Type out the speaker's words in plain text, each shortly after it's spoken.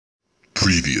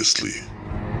Previously.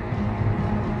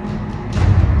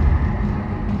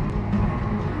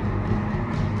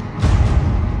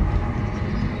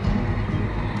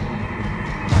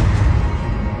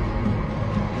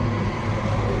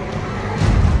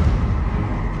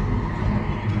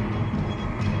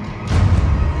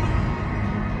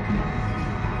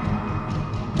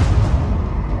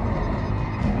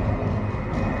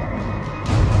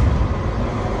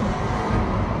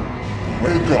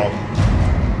 Wake up.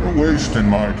 You're wasting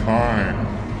my time.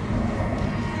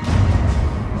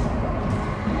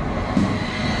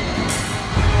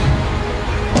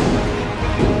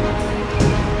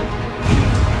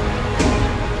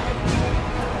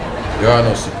 There are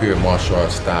no superior martial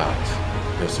arts styles.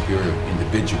 There are superior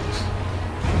individuals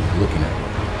looking at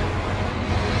one.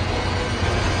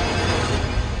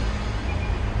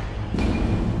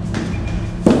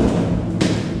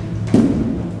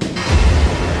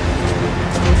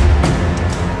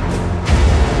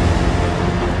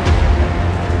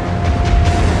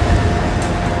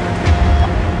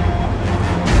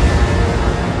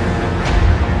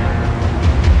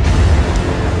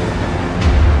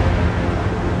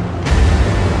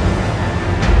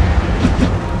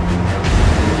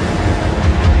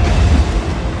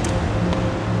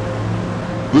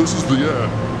 This is the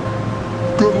end.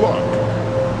 Good luck.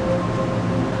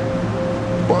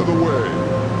 By the way,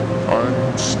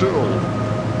 I'm still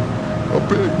a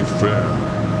big fan.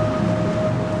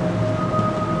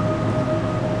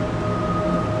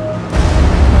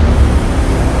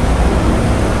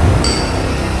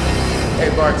 Hey,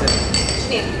 bartender. What you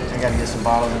need? I gotta get some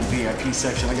bottles in the VIP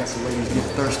section. I got some ladies getting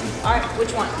thirsty. All right,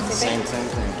 which one? Same thing.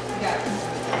 Got it.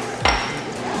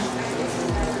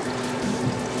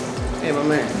 Hey, my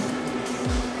man.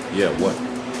 Yeah, what?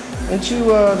 Ain't you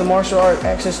the martial art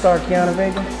action star Keanu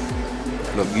Vega?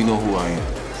 Look, you know who I am.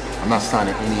 I'm not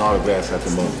signing any autographs at the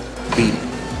moment. Beat it.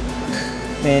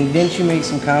 Man, didn't you make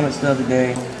some comments the other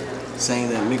day saying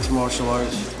that mixed martial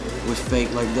arts was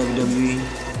fake like WWE?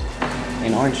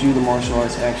 And aren't you the martial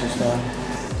arts action star?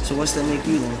 So what's that make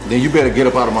you then? Then you better get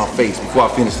up out of my face before I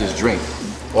finish this drink,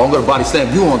 or I'm gonna body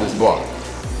slam you on this bar. All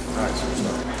right,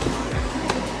 superstar.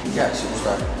 You got it,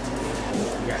 superstar.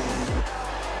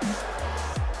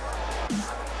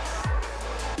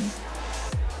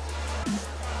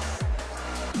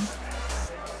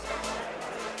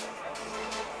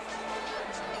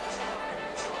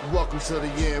 Welcome to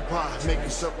the empire, make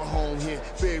yourself a home here.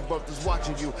 Big brothers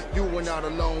watching you, you are not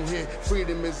alone here.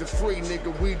 Freedom isn't free,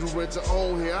 nigga, we do rent to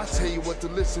own here. I tell you what to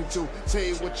listen to, tell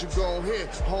you what you gon' hear.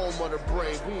 Home of the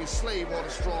brave, we enslave all the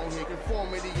strong here.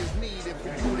 Conformity is needed for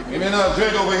you to Give me another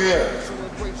drink over here. So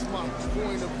embrace my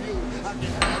point of view. I can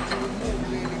have you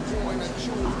remove any point I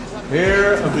choose.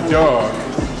 Hair of the dog,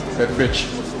 that bitch.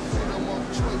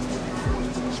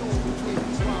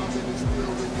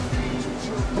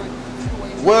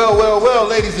 Well,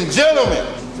 ladies and gentlemen,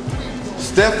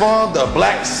 Stephane the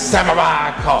Black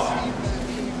Samurai Colier.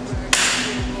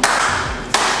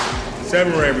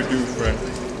 Samurai would do, friend.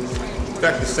 In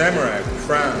fact, the samurai would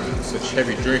frown at such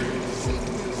heavy drinking.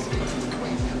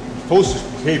 Impulsive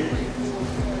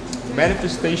behavior.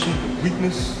 Manifestation of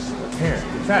weakness apparent.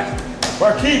 In fact,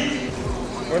 barkeep!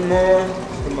 One more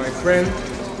for my friend,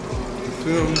 the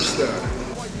film star.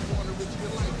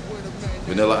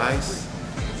 Vanilla Ice.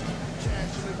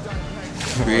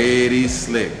 Pretty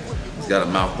slick. He's got a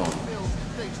mouth on him.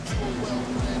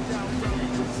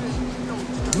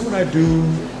 You know what I do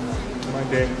on my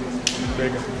day,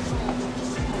 Vega?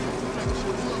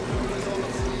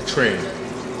 Train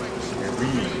and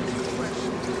read.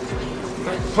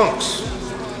 Like punks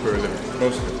for a living,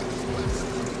 mostly.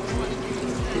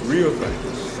 The real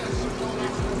fighters.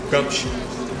 Gumption.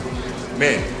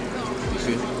 Men, you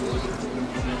see?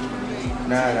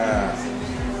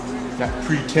 Not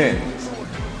pretend.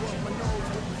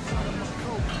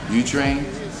 You train,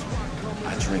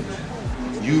 I drink.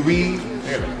 You read,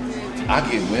 I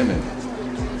get women.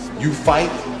 You fight,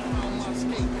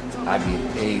 I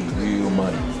get paid real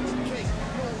money.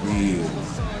 Real.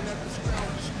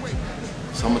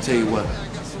 So I'm gonna tell you what,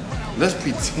 let's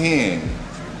pretend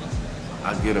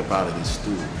I get up out of this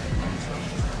stool.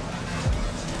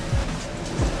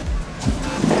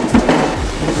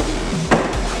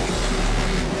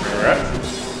 All right.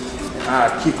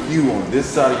 I'll kick you on this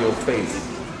side of your face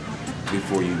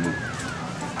before you move.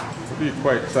 It'll be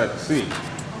quite excited to see.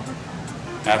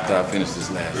 After I finish this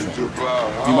last It's drink. about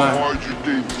You how mind? hard you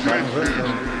think.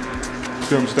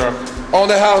 Film star. On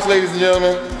the house, ladies and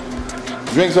gentlemen.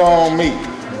 Drinks are on me.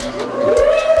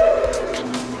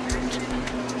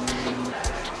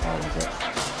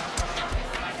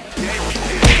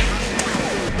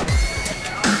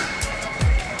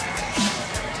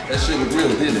 That shit look real,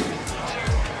 didn't it?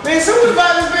 Man, someone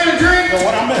buy this man a drink. Yo,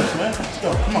 what I missed, man?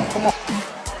 Yo, come on, come on.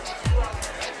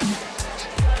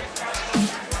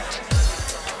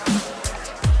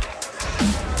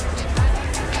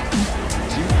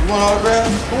 You want an autograph?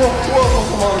 Who else wants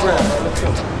some autograph? Let's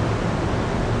go.